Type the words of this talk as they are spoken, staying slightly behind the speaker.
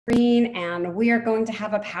Green, and we are going to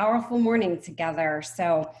have a powerful morning together.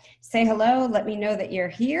 So say hello, let me know that you're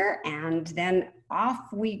here, and then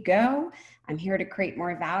off we go. I'm here to create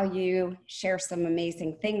more value, share some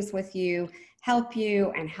amazing things with you,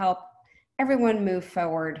 and help everyone move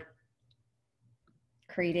forward,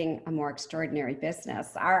 creating a more extraordinary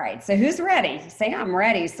business. All right, so who's ready? Say I'm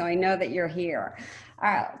ready so I know that you're here.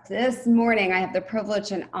 All right, this morning I have the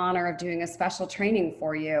privilege and honor of doing a special training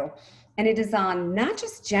for you. And it is on not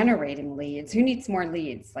just generating leads. Who needs more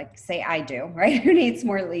leads? Like, say I do, right? Who needs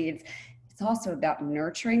more leads? It's also about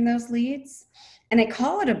nurturing those leads. And I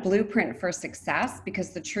call it a blueprint for success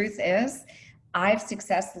because the truth is, I've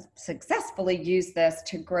successfully used this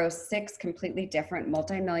to grow 6 completely different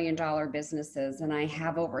multi-million-dollar businesses. And I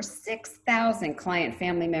have over 6,000 client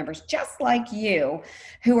family members just like you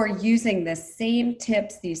who are using the same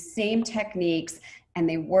tips, these same techniques, and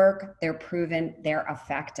they work, they're proven, they're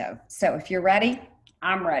effective. So if you're ready,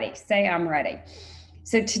 I'm ready. Say I'm ready.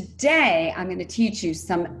 So today I'm going to teach you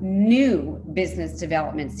some new business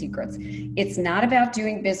development secrets. It's not about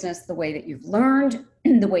doing business the way that you've learned,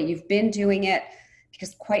 the way you've been doing it,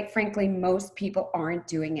 because quite frankly, most people aren't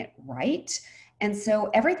doing it right. And so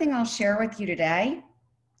everything I'll share with you today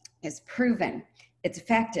is proven, it's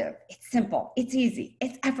effective, it's simple, it's easy,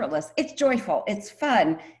 it's effortless, it's joyful, it's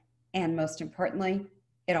fun. And most importantly,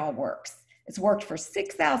 it all works. It's worked for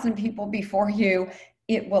 6,000 people before you.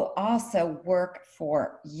 It will also work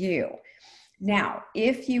for you. Now,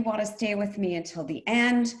 if you want to stay with me until the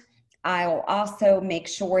end, I'll also make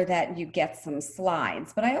sure that you get some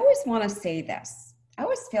slides. But I always want to say this. I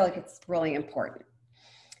always feel like it's really important.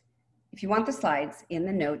 If you want the slides, in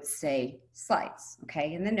the notes, say slides,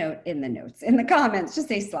 okay? In the comments, just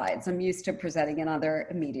say slides. I'm used to presenting in other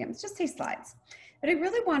mediums. Just say slides. But I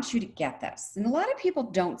really want you to get this. And a lot of people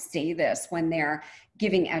don't say this when they're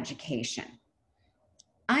giving education.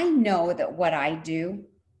 I know that what I do,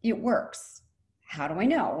 it works. How do I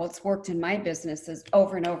know? Well, it's worked in my businesses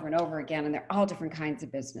over and over and over again, and they're all different kinds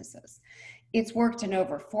of businesses. It's worked in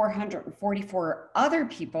over 444 other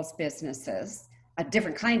people's businesses,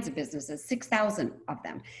 different kinds of businesses, 6,000 of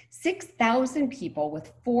them. 6,000 people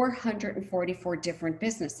with 444 different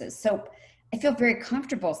businesses. So I feel very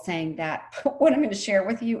comfortable saying that what I'm going to share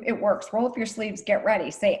with you, it works. Roll up your sleeves, get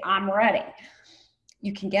ready, say, I'm ready.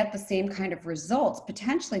 You can get the same kind of results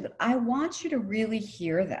potentially, but I want you to really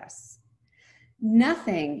hear this.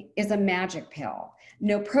 Nothing is a magic pill.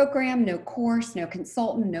 No program, no course, no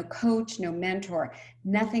consultant, no coach, no mentor.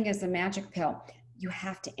 Nothing is a magic pill. You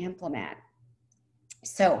have to implement.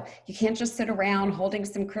 So you can't just sit around holding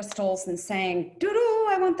some crystals and saying, doo-doo,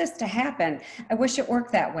 I want this to happen. I wish it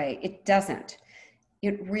worked that way. It doesn't.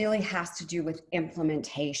 It really has to do with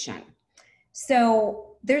implementation.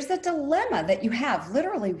 So there's a dilemma that you have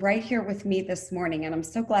literally right here with me this morning, and I'm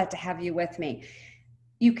so glad to have you with me.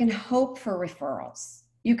 You can hope for referrals.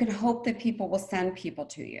 You can hope that people will send people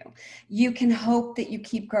to you. You can hope that you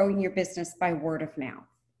keep growing your business by word of mouth.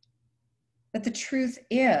 But the truth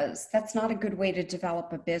is, that's not a good way to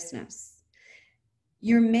develop a business.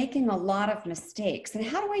 You're making a lot of mistakes. And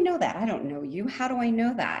how do I know that? I don't know you. How do I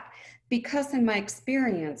know that? Because in my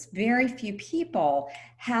experience, very few people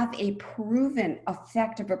have a proven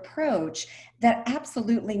effective approach that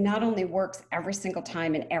absolutely not only works every single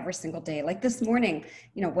time and every single day. Like this morning,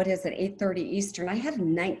 what is it, 8:30 Eastern, I had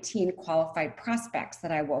 19 qualified prospects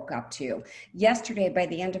that I woke up to. Yesterday, by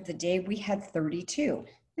the end of the day, we had 32.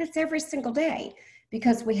 That's every single day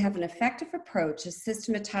because we have an effective approach. It's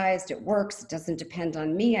systematized, it works, it doesn't depend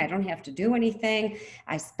on me. I don't have to do anything.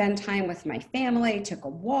 I spend time with my family, took a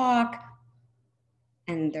walk,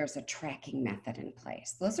 and there's a tracking method in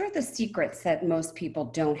place. Those are the secrets that most people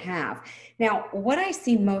don't have. Now, what I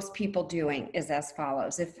see most people doing is as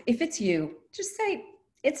follows. If it's you, just say,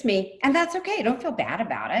 it's me, and that's okay. Don't feel bad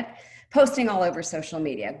about it. Posting all over social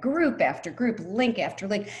media, group after group, link after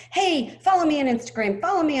link. Hey, follow me on Instagram,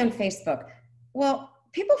 follow me on Facebook. Well,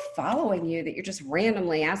 people following you that you're just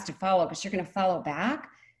randomly asked to follow because you're going to follow back,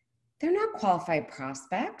 they're not qualified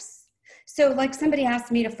prospects. So like somebody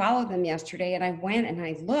asked me to follow them yesterday, and I went and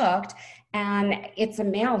I looked, and it's a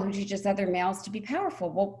male who teaches other males to be powerful.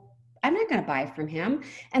 Well, I'm not going to buy from him.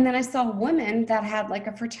 And then I saw a woman that had like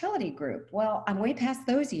a fertility group. Well, I'm way past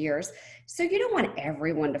those years. So you don't want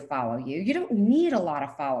everyone to follow you. You don't need a lot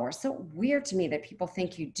of followers. So weird to me that people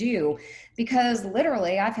think you do, because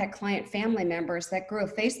literally I've had client family members that grew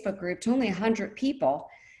a Facebook group to only 100 people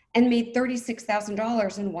and made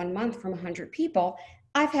 $36,000 in 1 month from 100 people.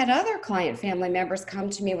 I've had other client family members come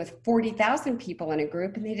to me with 40,000 people in a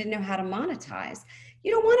group and they didn't know how to monetize.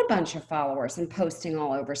 You don't want a bunch of followers and posting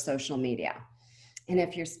all over social media. And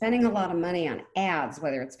if you're spending a lot of money on ads,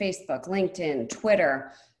 whether it's Facebook, LinkedIn,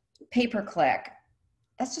 Twitter, pay-per-click,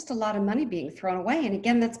 that's just a lot of money being thrown away. And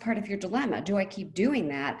again, that's part of your dilemma. Do I keep doing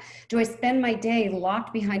that? Do I spend my day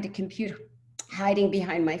locked behind a computer, hiding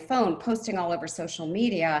behind my phone, posting all over social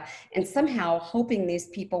media, and somehow hoping these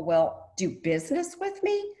people will do business with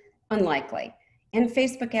me? Unlikely. And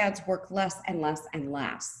Facebook ads work less and less and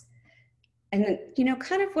less. And then,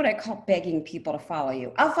 kind of what I call begging people to follow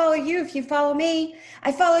you. I'll follow you if you follow me.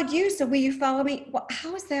 I followed you, so will you follow me? Well,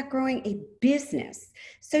 how is that growing a business?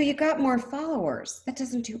 So you got more followers. That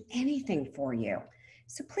doesn't do anything for you.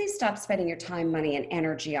 So please stop spending your time, money, and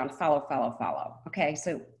energy on follow, follow, follow. Okay,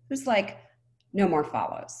 so who's like, no more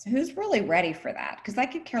follows? Who's really ready for that? Because I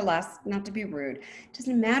could care less, not to be rude. It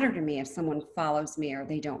doesn't matter to me if someone follows me or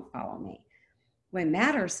they don't follow me. What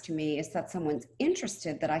matters to me is that someone's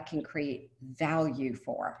interested, that I can create value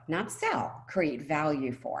for, not sell, create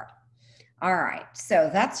value for. All right, so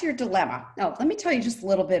that's your dilemma. Now, let me tell you just a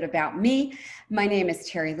little bit about me. My name is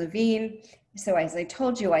Terry Levine. So as I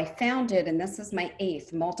told you, I founded, and this is my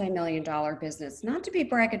 8th multi-million-dollar business, not to be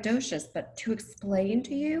braggadocious, but to explain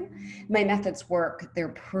to you my methods work. They're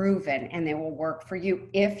proven, and they will work for you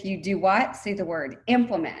if you do what? Say the word,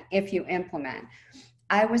 implement, if you implement.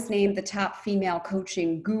 I was named the top female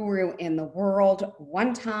coaching guru in the world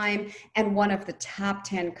one time, and one of the top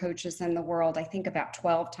 10 coaches in the world, I think about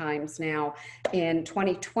 12 times now. In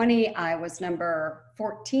 2020, I was number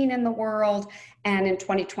 14 in the world, and in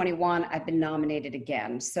 2021, I've been nominated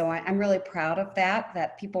again. So I'm really proud of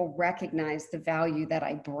that people recognize the value that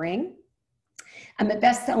I bring. I'm a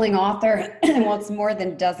best-selling author. Well, it's more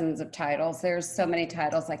than dozens of titles. There's so many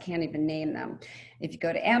titles, I can't even name them. If you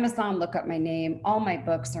go to Amazon, look up my name. All my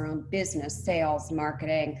books are on business, sales,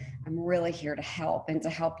 marketing. I'm really here to help and to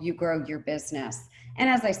help you grow your business. And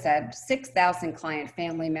as I said, 6,000 client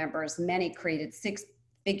family members, many created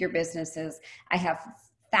 6-figure businesses. I have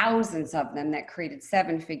thousands of them that created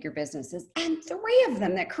 7-figure businesses, and 3 of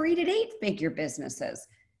them that created 8-figure businesses.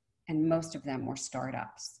 And most of them were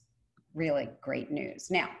startups. Really great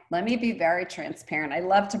news. Now, let me be very transparent. I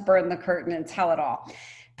love to burn the curtain and tell it all.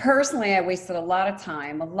 Personally, I wasted a lot of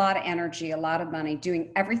time, a lot of energy, a lot of money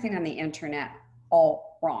doing everything on the internet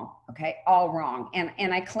all wrong, okay? All wrong.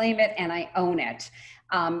 And I claim it and I own it.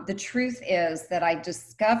 The truth is that I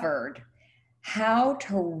discovered how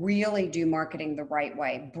to really do marketing the right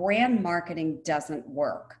way. Brand marketing doesn't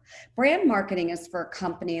work. Brand marketing is for a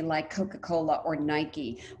company like Coca-Cola or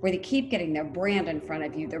Nike, where they keep getting their brand in front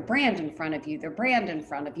of you, their brand in front of you, their brand in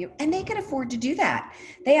front of you, and they can afford to do that.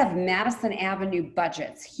 They have Madison Avenue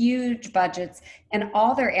budgets, huge budgets, and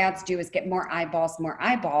all their ads do is get more eyeballs,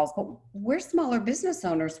 but we're smaller business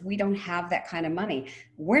owners. We don't have that kind of money.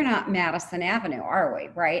 We're not Madison Avenue, are we,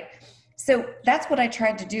 right? So that's what I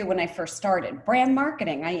tried to do when I first started. Brand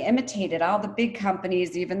marketing. I imitated all the big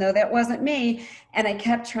companies, even though that wasn't me. And I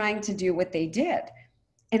kept trying to do what they did.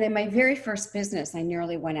 And in my very first business, I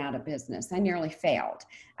nearly went out of business. I nearly failed.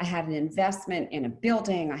 I had an investment in a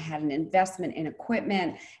building. I had an investment in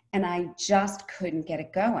equipment, and I just couldn't get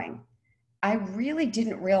it going. I really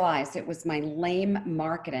didn't realize it was my lame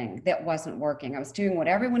marketing that wasn't working. I was doing what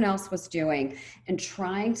everyone else was doing and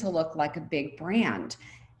trying to look like a big brand.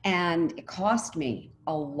 And it cost me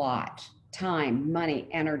a lot, time, money,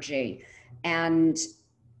 energy. And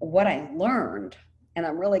what I learned, and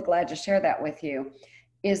I'm really glad to share that with you,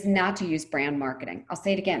 is not to use brand marketing. I'll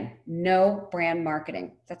say it again, no brand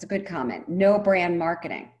marketing. That's a good comment, no brand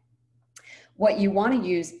marketing. What you want to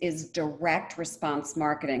use is direct response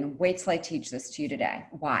marketing. Wait till I teach this to you today.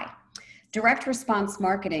 Why? Direct response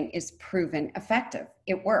marketing is proven effective.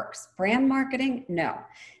 It works. Brand marketing, no.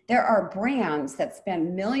 There are brands that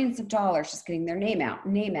spend millions of dollars just getting their name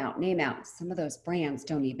out. Some of those brands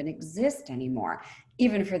don't even exist anymore,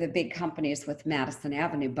 even for the big companies with Madison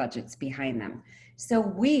Avenue budgets behind them. So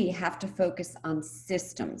we have to focus on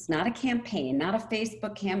systems, not a campaign, not a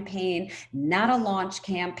Facebook campaign, not a launch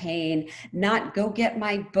campaign, not go get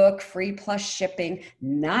my book free plus shipping,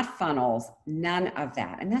 not funnels, none of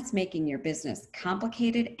that. And that's making your business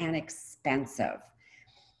complicated and expensive.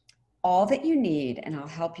 All that you need, and I'll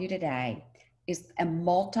help you today, is a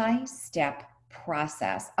multi-step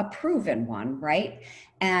process, a proven one, right?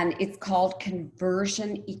 And it's called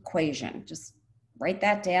conversion equation. Just write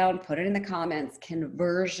that down, put it in the comments,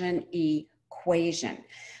 conversion equation.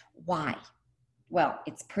 Why? Well,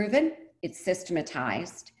 it's proven, it's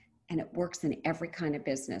systematized, and it works in every kind of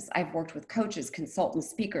business. I've worked with coaches, consultants,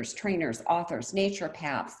 speakers, trainers, authors,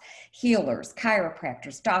 naturopaths, healers,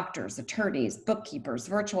 chiropractors, doctors, attorneys, bookkeepers,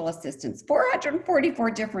 virtual assistants,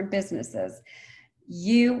 444 different businesses.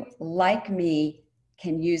 You, like me,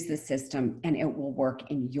 can use the system and it will work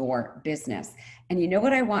in your business. And you know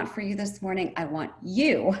what I want for you this morning? I want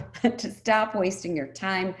you to stop wasting your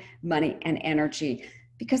time, money, and energy,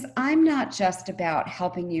 because I'm not just about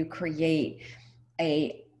helping you create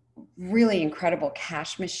a really incredible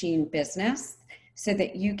cash machine business so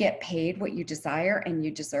that you get paid what you desire and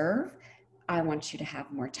you deserve. I want you to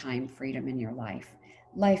have more time freedom in your life.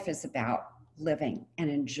 Life is about living and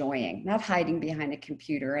enjoying, not hiding behind a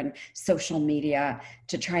computer and social media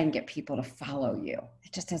to try and get people to follow you.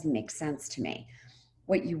 It just doesn't make sense to me.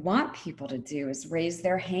 What you want people to do is raise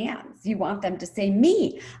their hands. You want them to say,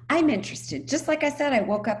 me, I'm interested. Just like I said, I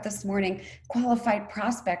woke up this morning, qualified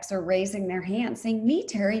prospects are raising their hands saying, me,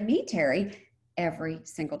 Terry, every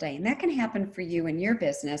single day. And that can happen for you in your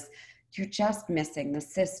business. You're just missing the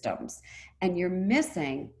systems and you're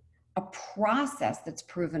missing a process that's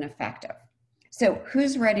proven effective. So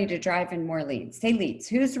who's ready to drive in more leads? Say leads.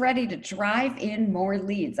 Who's ready to drive in more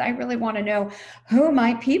leads? I really want to know who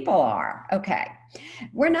my people are. Okay.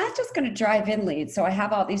 We're not just going to drive in leads. So I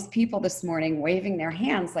have all these people this morning waving their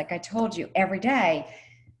hands like I told you every day.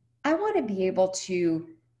 I want to be able to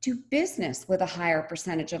do business with a higher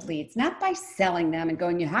percentage of leads, not by selling them and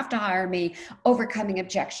going, you have to hire me, overcoming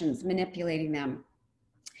objections, manipulating them,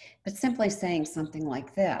 but simply saying something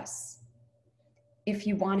like this. If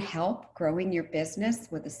you want help growing your business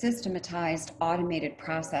with a systematized, automated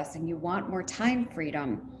process and you want more time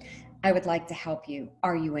freedom, I would like to help you.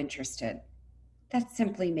 Are you interested? That's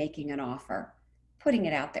simply making an offer, putting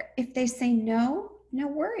it out there. If they say no, no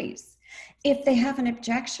worries. If they have an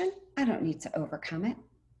objection, I don't need to overcome it.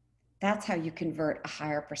 That's how you convert a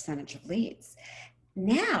higher percentage of leads.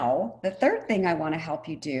 Now, the third thing I want to help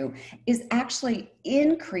you do is actually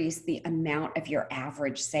increase the amount of your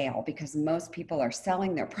average sale, because most people are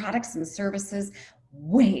selling their products and services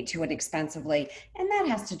way too inexpensively. And that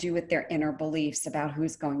has to do with their inner beliefs about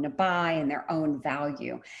who's going to buy and their own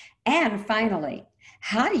value. And finally,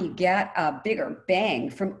 how do you get a bigger bang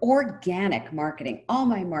from organic marketing? All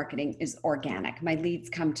my marketing is organic. My leads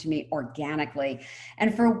come to me organically.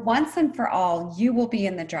 And for once and for all, you will be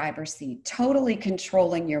in the driver's seat, totally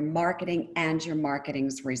controlling your marketing and your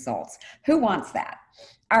marketing's results. Who wants that?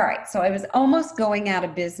 All right, so I was almost going out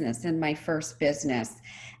of business in my first business,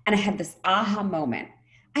 and I had this aha moment.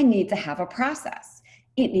 I need to have a process.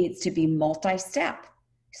 It needs to be multi-step.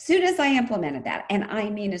 As soon as I implemented that, and I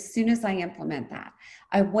mean as soon as I implement that,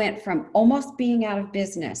 I went from almost being out of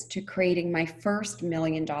business to creating my first $1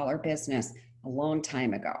 million business a long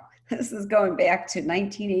time ago. This is going back to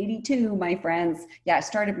 1982, my friends. Yeah, I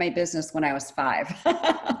started my business when I was 5.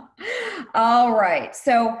 All right,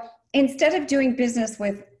 so instead of doing business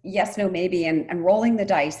with yes, no, maybe, and rolling the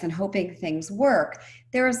dice and hoping things work,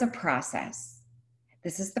 there is a process.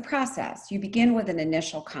 This is the process. You begin with an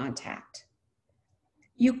initial contact.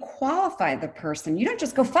 You qualify the person. You don't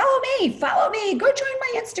just go, follow me, go join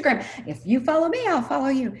my Instagram. If you follow me, I'll follow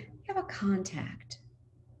you. You have a contact.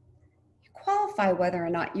 You qualify whether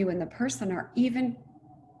or not you and the person are even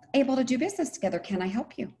able to do business together. Can I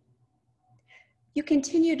help you? You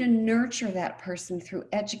continue to nurture that person through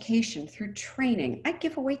education, through training. I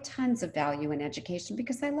give away tons of value in education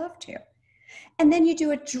because I love to. And then you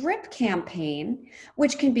do a drip campaign,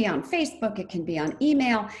 which can be on Facebook, it can be on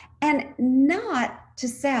email, and not to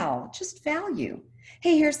sell, just value.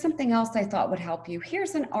 Hey, here's something else I thought would help you.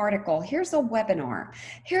 Here's an article. Here's a webinar.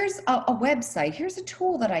 Here's a website. Here's a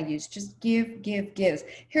tool that I use. Just give, give, give.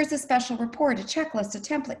 Here's a special report, a checklist, a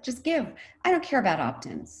template. Just give. I don't care about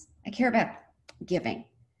opt-ins. I care about giving.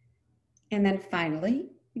 And then finally,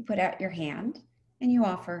 you put out your hand and you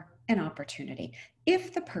offer an opportunity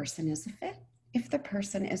if the person is a fit. If the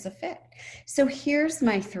person is a fit. So here's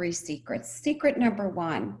my 3 secrets. Secret number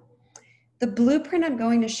 1, the blueprint I'm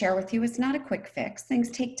going to share with you is not a quick fix. Things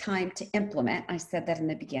take time to implement. I said that in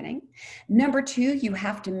the beginning. Number 2, you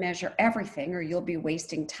have to measure everything or you'll be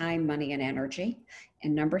wasting time, money, and energy.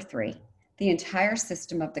 And number 3, the entire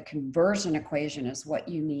system of the conversion equation is what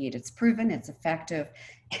you need. It's proven, it's effective,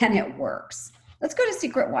 and it works. Let's go to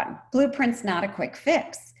secret 1. Blueprint's not a quick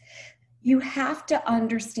fix. You have to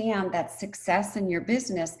understand that success in your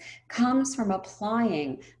business comes from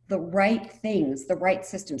applying the right things, the right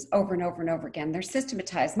systems over and over and over again. They're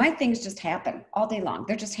systematized. My things just happen all day long.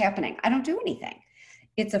 They're just happening. I don't do anything.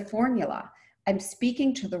 It's a formula. I'm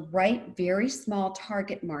speaking to the right, very small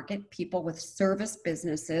target market, people with service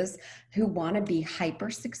businesses who want to be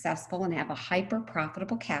hyper successful and have a hyper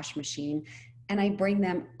profitable cash machine. And I bring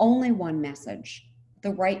them only one message,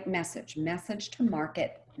 the right message, message to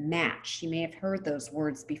market match. You may have heard those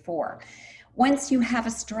words before. Once you have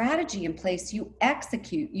a strategy in place, you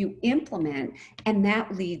execute, you implement, and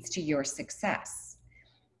that leads to your success.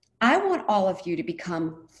 I want all of you to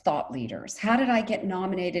become thought leaders. How did I get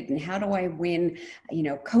nominated and how do I win,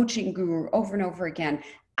 coaching guru over and over again?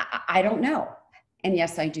 I don't know. And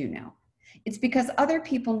yes, I do know. It's because other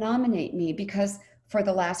people nominate me because for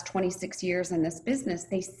the last 26 years in this business,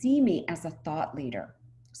 they see me as a thought leader.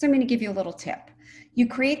 So I'm going to give you a little tip. You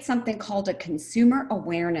create something called a consumer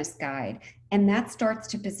awareness guide, and that starts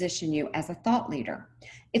to position you as a thought leader.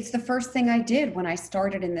 It's the first thing I did when I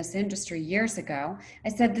started in this industry years ago. I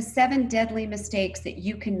said the 7 deadly mistakes that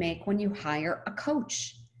you can make when you hire a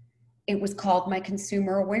coach. It was called my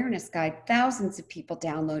consumer awareness guide. Thousands of people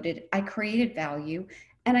downloaded. I created value.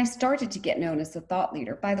 And I started to get known as a thought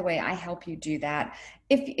leader. By the way, I help you do that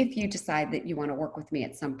if you decide that you want to work with me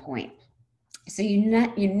at some point. So you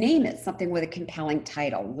name it something with a compelling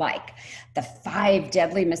title, like the 5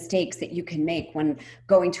 deadly mistakes that you can make when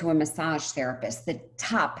going to a massage therapist, the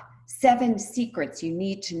top 7 secrets you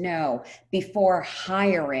need to know before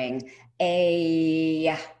hiring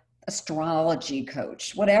a astrology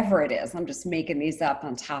coach, whatever it is. I'm just making these up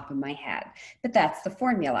on top of my head, but that's the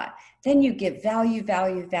formula. Then you give value,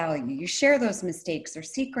 value, value. You share those mistakes or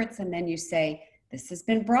secrets, and then you say, this has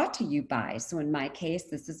been brought to you by, so in my case,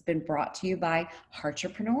 this has been brought to you by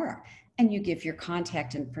Heartrepreneur. And you give your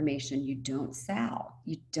contact information. You don't sell.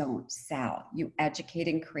 You don't sell. You educate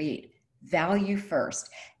and create. Value first.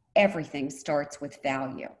 Everything starts with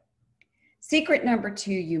value. Secret number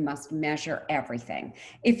 2, you must measure everything.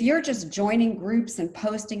 If you're just joining groups and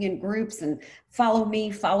posting in groups and follow me,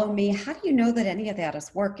 how do you know that any of that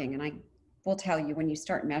is working? And I will tell you, when you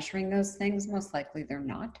start measuring those things, most likely they're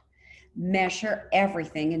not. Measure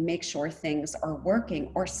everything and make sure things are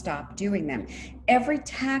working or stop doing them. Every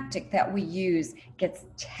tactic that we use gets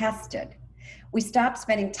tested. We stop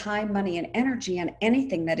spending time, money, and energy on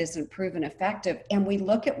anything that isn't proven effective, and we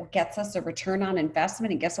look at what gets us a return on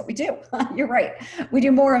investment, and guess what we do? You're right. We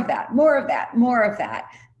do more of that, more of that, more of that,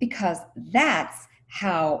 because that's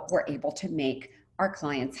how we're able to make our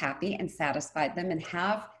clients happy and satisfy them and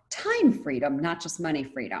have time freedom, not just money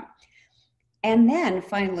freedom. And then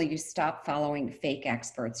finally, you stop following fake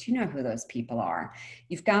experts. You know who those people are.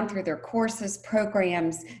 You've gone through their courses,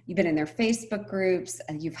 programs, you've been in their Facebook groups,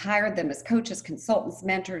 and you've hired them as coaches, consultants,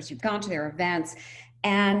 mentors, you've gone to their events,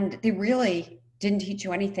 and they really didn't teach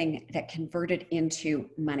you anything that converted into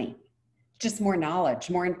money. Just more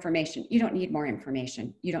knowledge, more information. You don't need more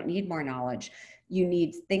information. You don't need more knowledge. You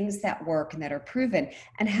need things that work and that are proven.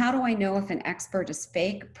 And how do I know if an expert is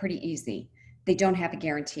fake? Pretty easy. They don't have a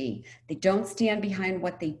guarantee. They don't stand behind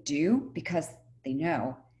what they do because they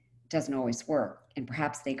know it doesn't always work. And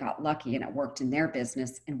perhaps they got lucky and it worked in their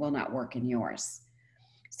business and will not work in yours.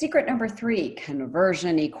 Secret number 3,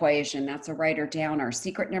 conversion equation. That's a writer downer.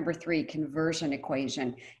 Secret number 3, conversion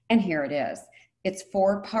equation. And here it is. It's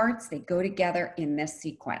 4 parts. They go together in this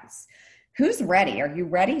sequence. Who's ready? Are you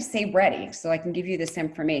ready? Say ready so I can give you this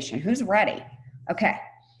information. Who's ready? Okay.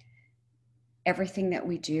 Everything that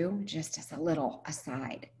we do, just as a little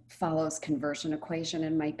aside, follows conversion equation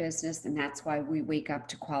in my business. And that's why we wake up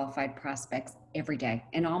to qualified prospects every day.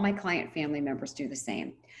 And all my client family members do the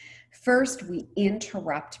same. First, we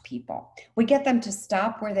interrupt people. We get them to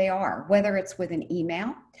stop where they are, whether it's with an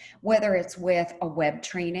email, whether it's with a web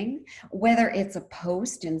training, whether it's a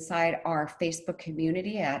post inside our Facebook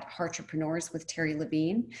community at Heartrepreneurs with Terry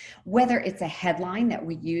Levine, whether it's a headline that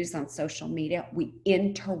we use on social media, we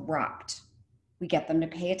interrupt. We get them to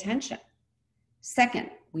pay attention. Second,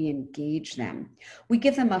 we engage them. We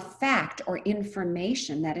give them a fact or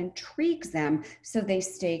information that intrigues them so they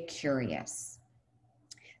stay curious.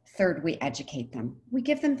 Third, we educate them. We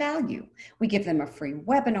give them value. We give them a free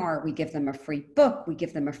webinar. We give them a free book. We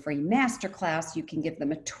give them a free masterclass. You can give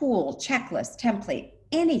them a tool, checklist, template,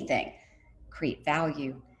 anything. Create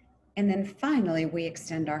value. And then finally, we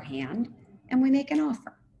extend our hand and we make an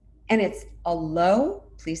offer. And it's a low,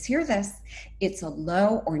 please hear this, it's a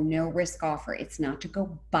low or no risk offer. It's not to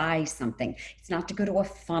go buy something. It's not to go to a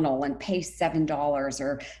funnel and pay $7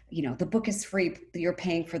 or, the book is free, you're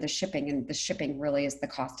paying for the shipping and the shipping really is the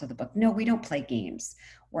cost of the book. No, we don't play games.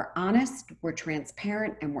 We're honest, we're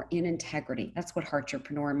transparent, and we're in integrity. That's what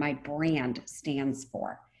Heartrepreneur, my brand, stands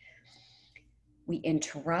for. We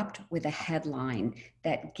interrupt with a headline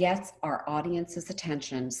that gets our audience's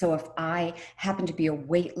attention. So if I happen to be a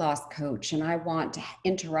weight loss coach and I want to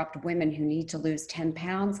interrupt women who need to lose 10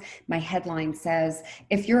 pounds, my headline says,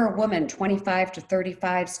 if you're a woman 25 to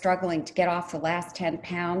 35 struggling to get off the last 10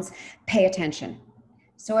 pounds, pay attention.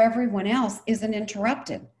 So everyone else isn't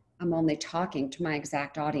interrupted. I'm only talking to my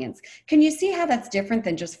exact audience. Can you see how that's different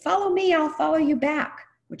than just follow me, I'll follow you back,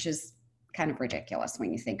 which is kind of ridiculous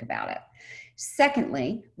when you think about it.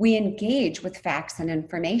 Secondly, we engage with facts and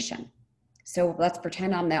information. So let's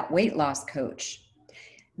pretend I'm that weight loss coach.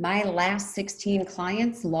 My last 16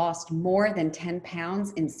 clients lost more than 10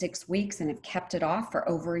 pounds in 6 weeks and have kept it off for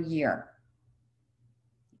over a year.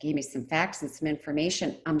 Gave me some facts and some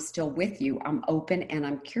information. I'm still with you. I'm open and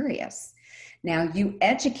I'm curious. Now you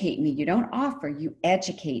educate me. You don't offer, you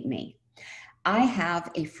educate me. I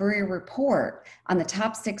have a free report on the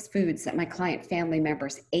top 6 foods that my client family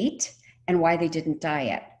members ate and why they didn't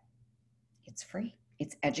diet. It's free.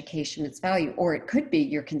 It's education, it's value. Or it could be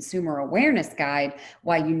your consumer awareness guide,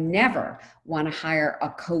 why you never want to hire a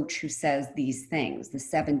coach who says these things, the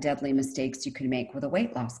 7 deadly mistakes you can make with a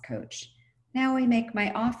weight loss coach. Now we make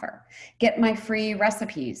my offer. Get my free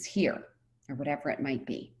recipes here, or whatever it might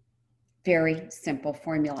be. Very simple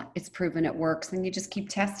formula. It's proven it works, and you just keep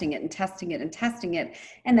testing it and testing it and testing it,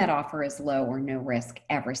 and that offer is low or no risk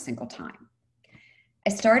every single time. I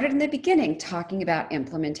started in the beginning talking about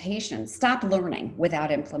implementation. Stop learning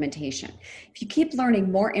without implementation. If you keep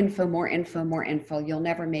learning more info, you'll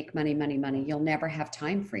never make money. You'll never have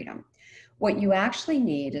time freedom. What you actually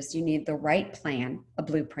need is you need the right plan, a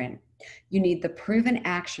blueprint. You need the proven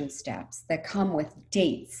action steps that come with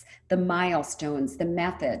dates, the milestones, the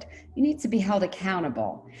method. You need to be held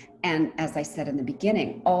accountable. And as I said in the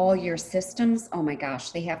beginning, all your systems, oh my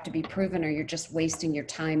gosh, they have to be proven or you're just wasting your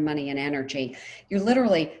time, money, and energy. You're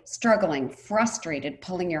literally struggling, frustrated,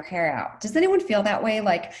 pulling your hair out. Does anyone feel that way?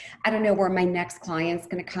 Like, I don't know where my next client's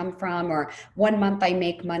going to come from, or one month I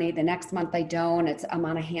make money, the next month I don't. I'm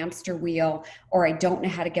on a hamster wheel, or I don't know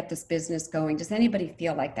how to get this business going. Does anybody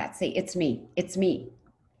feel like that? Say, it's me. It's me.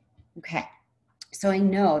 Okay. So I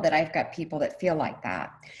know that I've got people that feel like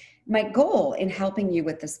that. My goal in helping you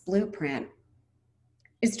with this blueprint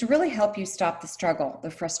is to really help you stop the struggle,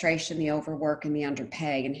 the frustration, the overwork, and the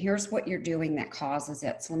underpay. And here's what you're doing that causes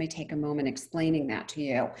it. So let me take a moment explaining that to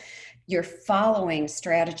you. You're following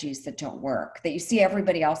strategies that don't work, that you see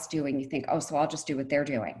everybody else doing. You think, oh, so I'll just do what they're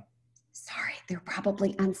doing. Sorry, they're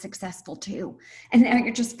probably unsuccessful too. And now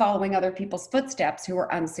you're just following other people's footsteps who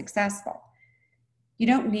are unsuccessful. You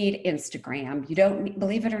don't need Instagram. You don't need,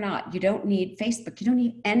 believe it or not, you don't need Facebook. You don't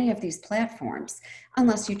need any of these platforms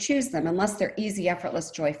unless you choose them, unless they're easy, effortless,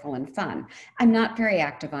 joyful, and fun. I'm not very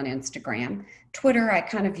active on Instagram. Twitter, I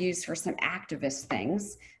kind of use for some activist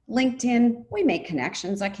things. LinkedIn, we make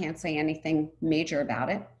connections. I can't say anything major about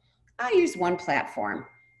it. I use one platform,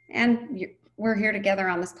 and we're here together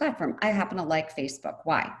on this platform. I happen to like Facebook.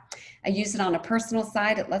 Why? I use it on a personal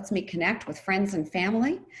side. It lets me connect with friends and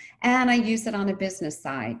family. And I use it on a business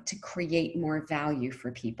side to create more value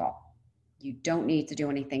for people. You don't need to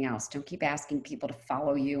do anything else. Don't keep asking people to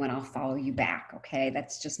follow you and I'll follow you back, okay?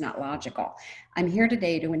 That's just not logical. I'm here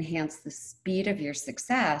today to enhance the speed of your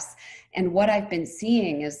success. And what I've been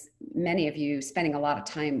seeing is many of you spending a lot of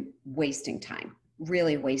time wasting time,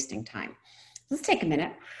 really wasting time. Let's take a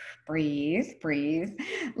minute. Breathe.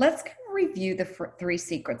 Let's review the 3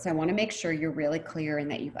 secrets. I want to make sure you're really clear and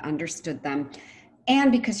that you've understood them. And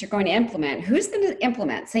because you're going to implement, who's going to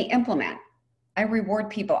implement? Say implement. I reward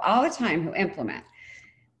people all the time who implement.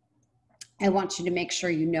 I want you to make sure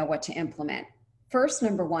you know what to implement. First,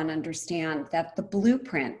 number 1, understand that the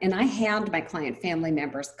blueprint, and I hand my client family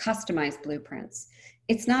members customized blueprints.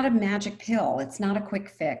 It's not a magic pill. It's not a quick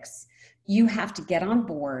fix. You have to get on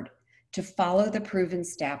board to follow the proven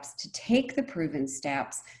steps, to take the proven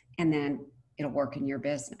steps, and then it'll work in your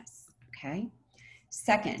business, okay?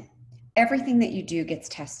 Second, everything that you do gets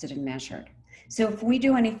tested and measured. So if we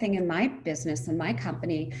do anything in my business, in my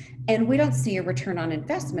company, and we don't see a return on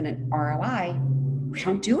investment in ROI, we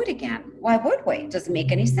don't do it again. Why would we? It doesn't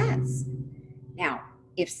make any sense. Now,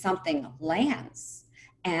 if something lands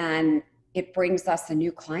and it brings us a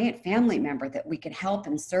new client, family member that we can help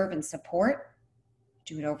and serve and support,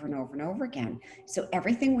 do it over and over and over again. So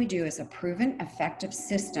everything we do is a proven, effective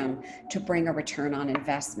system to bring a return on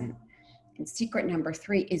investment. And secret number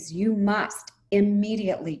 3 is you must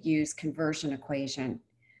immediately use conversion equation,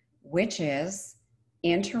 which is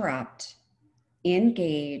interrupt,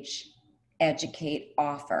 engage, educate,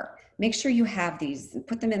 offer. Make sure you have these and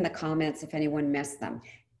put them in the comments if anyone missed them.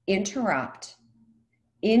 Interrupt,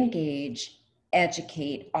 engage,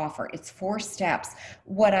 educate, offer. It's 4 steps.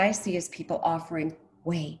 What I see is people offering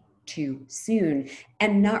way too soon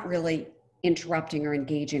and not really interrupting or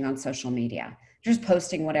engaging on social media. Just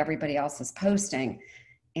posting what everybody else is posting,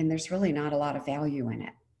 and there's really not a lot of value in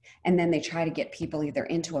it. And then they try to get people either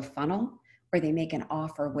into a funnel or they make an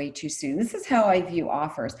offer way too soon. This is how I view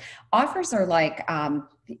offers. Offers are like,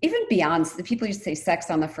 even beyond the people who say sex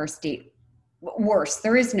on the first date. Worse,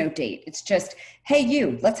 there is no date. It's just, hey,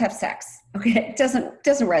 you, let's have sex. Okay, it doesn't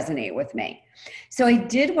resonate with me. So I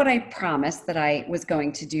did what I promised that I was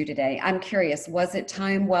going to do today. I'm curious, was it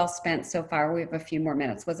time well spent so far? We have a few more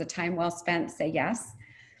minutes. Was it time well spent? Say yes.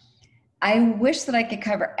 I wish that I could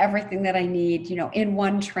cover everything that I need, in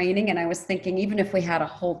one training. And I was thinking, even if we had a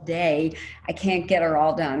whole day, I can't get her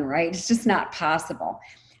all done, right? It's just not possible.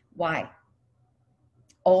 Why?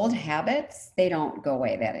 Old habits, they don't go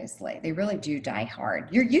away that easily. They really do die hard.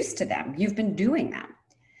 You're used to them. You've been doing them.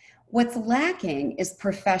 What's lacking is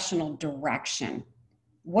professional direction.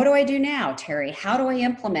 What do I do now, Terry? How do I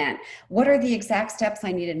implement? What are the exact steps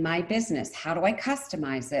I need in my business? How do I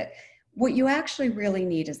customize it? What you actually really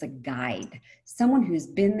need is a guide, someone who's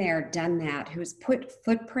been there, done that, who's put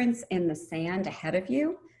footprints in the sand ahead of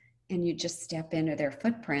you, and you just step into their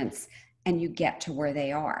footprints and you get to where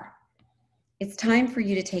they are. It's time for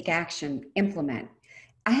you to take action, implement.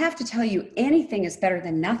 I have to tell you, anything is better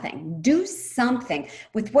than nothing. Do something.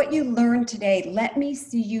 With what you learned today, let me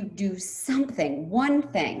see you do something, one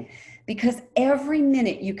thing, because every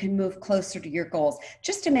minute you can move closer to your goals.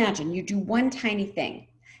 Just imagine you do one tiny thing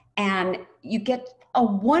and you get a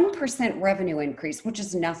 1% revenue increase, which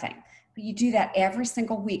is nothing. But you do that every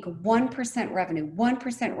single week, 1% revenue,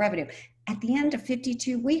 1% revenue. At the end of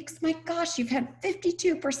 52 weeks, my gosh, you've had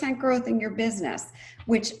 52% growth in your business,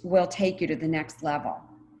 which will take you to the next level.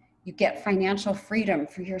 You get financial freedom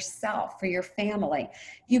for yourself, for your family.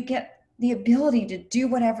 You get the ability to do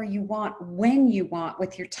whatever you want, when you want,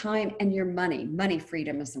 with your time and your money. Money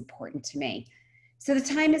freedom is important to me. So the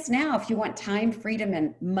time is now if you want time freedom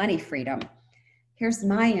and money freedom. Here's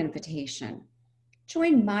my invitation.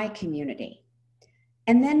 Join my community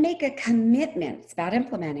and then make a commitment. It's about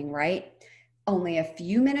implementing, right? Only a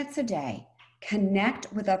few minutes a day.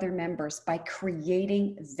 Connect with other members by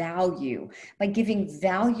creating value, by giving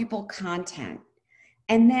valuable content,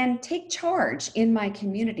 and then take charge in my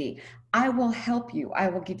community. I will help you. I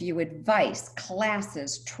will give you advice,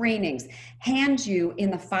 classes, trainings, hand you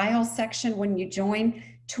in the file section when you join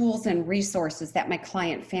tools and resources that my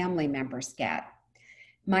client family members get.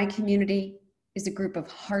 My community is a group of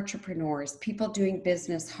heartrepreneurs, people doing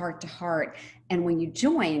business heart to heart. And when you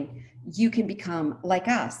join, you can become, like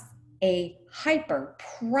us, a hyper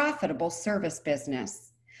profitable service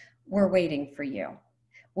business. We're waiting for you.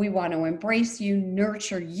 We want to embrace you,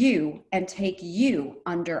 nurture you, and take you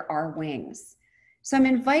under our wings. So I'm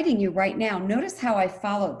inviting you right now. Notice how I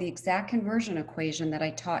followed the exact conversion equation that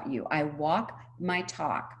I taught you. I walk my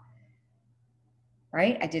talk,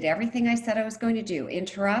 right? I did everything I said I was going to do.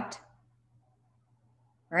 Interrupt,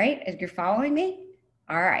 right? You're following me?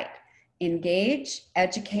 All right. Engage,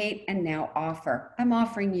 educate, and now offer. I'm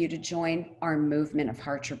offering you to join our movement of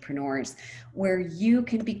heartrepreneurs, where you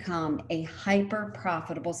can become a hyper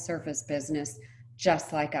profitable service business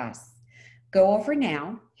just like us. Go over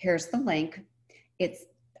now. Here's the link. It's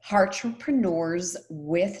Heartrepreneurs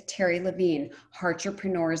with Terry Levine.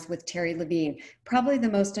 Heartrepreneurs with Terry Levine. Probably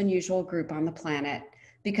the most unusual group on the planet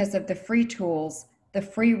because of the free tools, the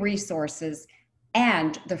free resources,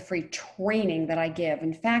 and the free training that I give.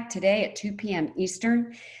 In fact, today at 2 p.m.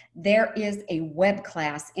 Eastern, there is a web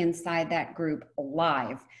class inside that group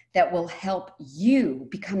live that will help you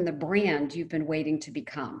become the brand you've been waiting to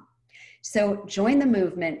become. So join the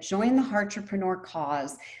movement, join the Heartrepreneur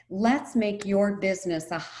cause. Let's make your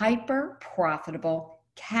business a hyper profitable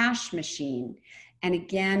cash machine. And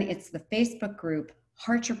again, it's the Facebook group,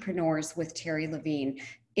 Heartrepreneurs with Terry Levine.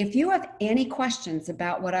 If you have any questions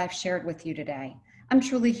about what I've shared with you today, I'm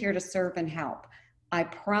truly here to serve and help. I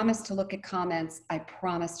promise to look at comments. I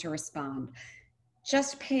promise to respond.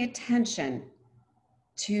 Just pay attention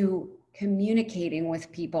to communicating with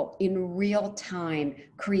people in real time,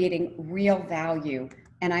 creating real value.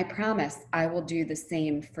 And I promise I will do the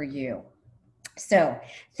same for you. So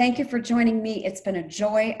thank you for joining me. It's been a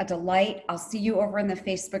joy, a delight. I'll see you over in the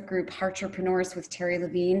Facebook group, Heartrepreneurs with Terry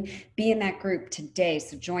Levine. Be in that group today.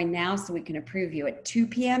 So join now so we can approve you at 2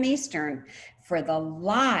 p.m. Eastern for the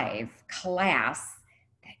live class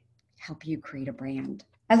that help you create a brand.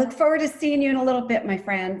 I look forward to seeing you in a little bit, my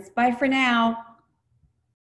friends. Bye for now.